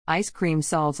ice cream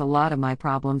solves a lot of my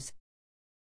problems.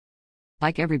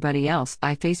 Like everybody else,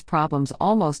 I face problems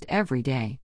almost every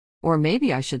day. Or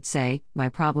maybe I should say, my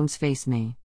problems face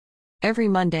me. Every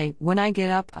Monday, when I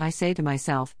get up, I say to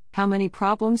myself, how many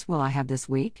problems will I have this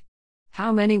week?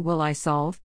 How many will I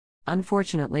solve?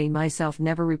 Unfortunately, myself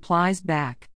never replies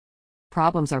back.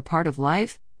 Problems are part of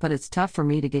life, but it's tough for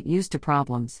me to get used to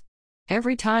problems.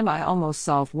 Every time I almost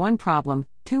solve one problem,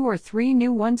 2 or 3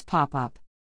 new ones pop up.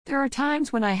 There are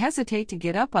times when I hesitate to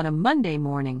get up on a Monday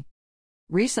morning.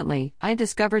 Recently, I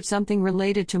discovered something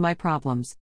related to my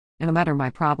problems. And no matter my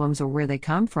problems or where they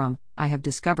come from, I have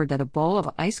discovered that a bowl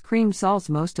of ice cream solves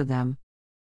most of them.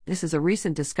 This is a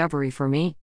recent discovery for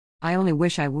me. I only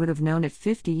wish I would have known it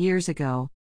 50 years ago.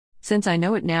 Since I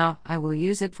know it now, I will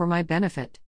use it for my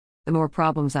benefit. The more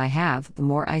problems I have, the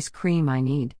more ice cream I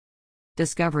need.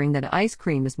 Discovering that ice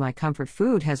cream is my comfort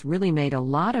food has really made a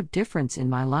lot of difference in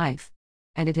my life.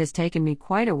 And it has taken me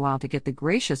quite a while to get the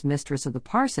gracious mistress of the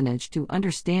parsonage to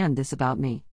understand this about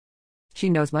me. She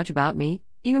knows much about me,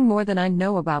 even more than I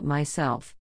know about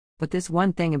myself. But this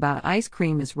one thing about ice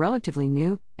cream is relatively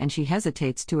new, and she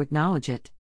hesitates to acknowledge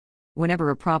it. Whenever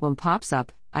a problem pops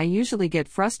up, I usually get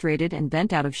frustrated and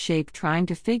bent out of shape trying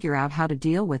to figure out how to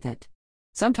deal with it.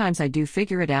 Sometimes I do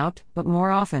figure it out, but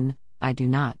more often, I do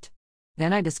not.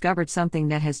 Then I discovered something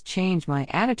that has changed my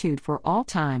attitude for all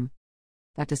time.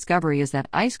 That discovery is that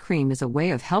ice cream is a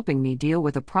way of helping me deal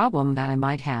with a problem that I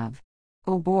might have.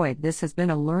 Oh boy, this has been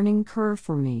a learning curve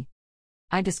for me.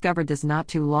 I discovered this not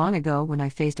too long ago when I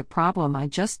faced a problem I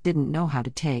just didn't know how to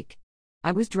take.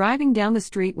 I was driving down the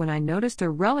street when I noticed a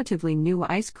relatively new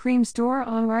ice cream store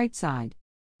on the right side.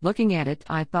 Looking at it,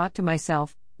 I thought to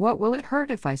myself, what will it hurt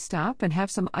if I stop and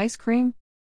have some ice cream?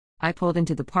 I pulled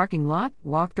into the parking lot,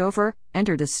 walked over,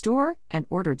 entered the store, and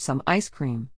ordered some ice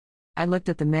cream. I looked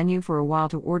at the menu for a while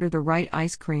to order the right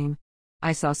ice cream.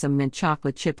 I saw some mint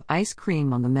chocolate chip ice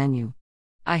cream on the menu.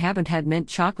 I haven't had mint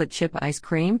chocolate chip ice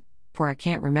cream, for I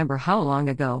can't remember how long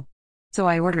ago. So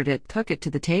I ordered it, took it to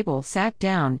the table, sat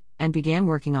down, and began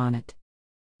working on it.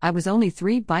 I was only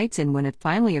 3 bites in when it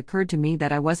finally occurred to me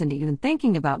that I wasn't even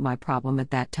thinking about my problem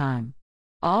at that time.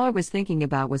 All I was thinking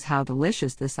about was how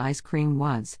delicious this ice cream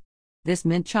was. This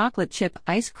mint chocolate chip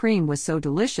ice cream was so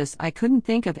delicious I couldn't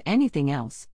think of anything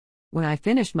else. When I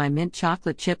finished my mint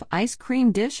chocolate chip ice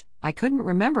cream dish, I couldn't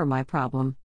remember my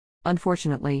problem.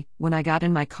 Unfortunately, when I got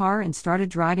in my car and started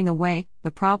driving away,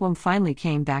 the problem finally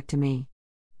came back to me.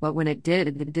 But when it did,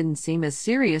 it didn't seem as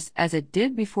serious as it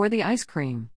did before the ice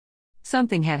cream.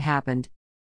 Something had happened.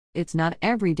 It's not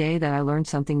every day that I learn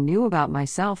something new about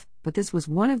myself, but this was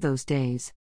one of those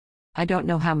days. I don't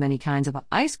know how many kinds of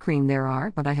ice cream there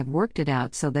are, but I have worked it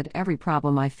out so that every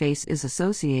problem I face is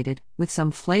associated with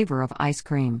some flavor of ice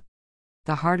cream.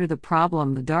 The harder the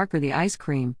problem, the darker the ice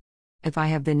cream. If I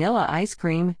have vanilla ice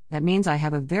cream, that means I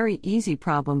have a very easy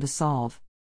problem to solve.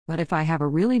 But if I have a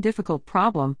really difficult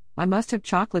problem, I must have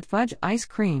chocolate fudge ice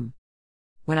cream.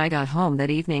 When I got home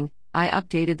that evening, I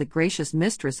updated the gracious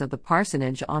mistress of the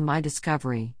parsonage on my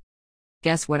discovery.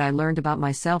 Guess what I learned about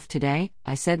myself today?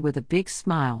 I said with a big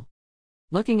smile.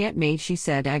 Looking at me, she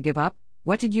said, I give up.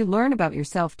 What did you learn about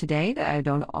yourself today that I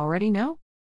don't already know?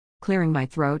 Clearing my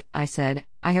throat, I said,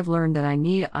 I have learned that I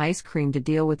need ice cream to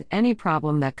deal with any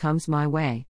problem that comes my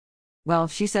way. Well,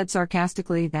 she said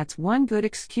sarcastically, that's one good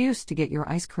excuse to get your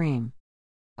ice cream.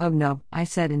 Oh no, I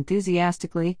said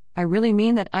enthusiastically, I really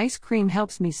mean that ice cream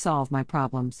helps me solve my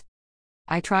problems.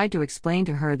 I tried to explain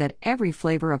to her that every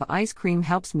flavor of ice cream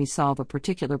helps me solve a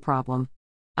particular problem.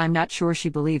 I'm not sure she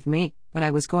believed me, but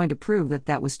I was going to prove that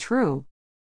that was true.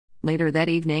 Later that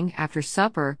evening, after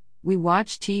supper, we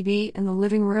watched TV in the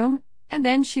living room, and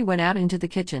then she went out into the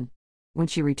kitchen. When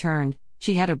she returned,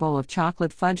 she had a bowl of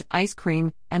chocolate fudge ice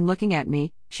cream, and looking at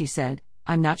me, she said,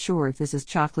 I'm not sure if this is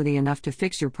chocolatey enough to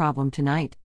fix your problem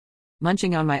tonight.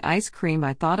 Munching on my ice cream,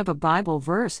 I thought of a Bible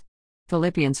verse.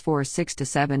 Philippians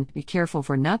 4:6-7, Be careful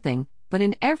for nothing, but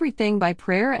in everything by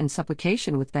prayer and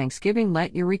supplication with thanksgiving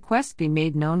let your requests be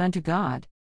made known unto God.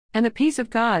 And the peace of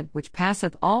God, which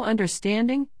passeth all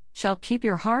understanding, shall keep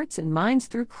your hearts and minds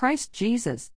through Christ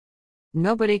Jesus.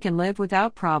 Nobody can live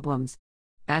without problems.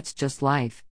 That's just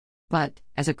life. But,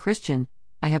 as a Christian,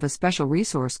 I have a special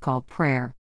resource called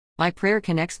prayer. My prayer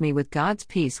connects me with God's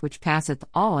peace which passeth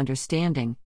all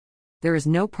understanding. There is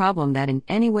no problem that in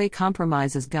any way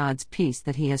compromises God's peace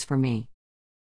that He has for me.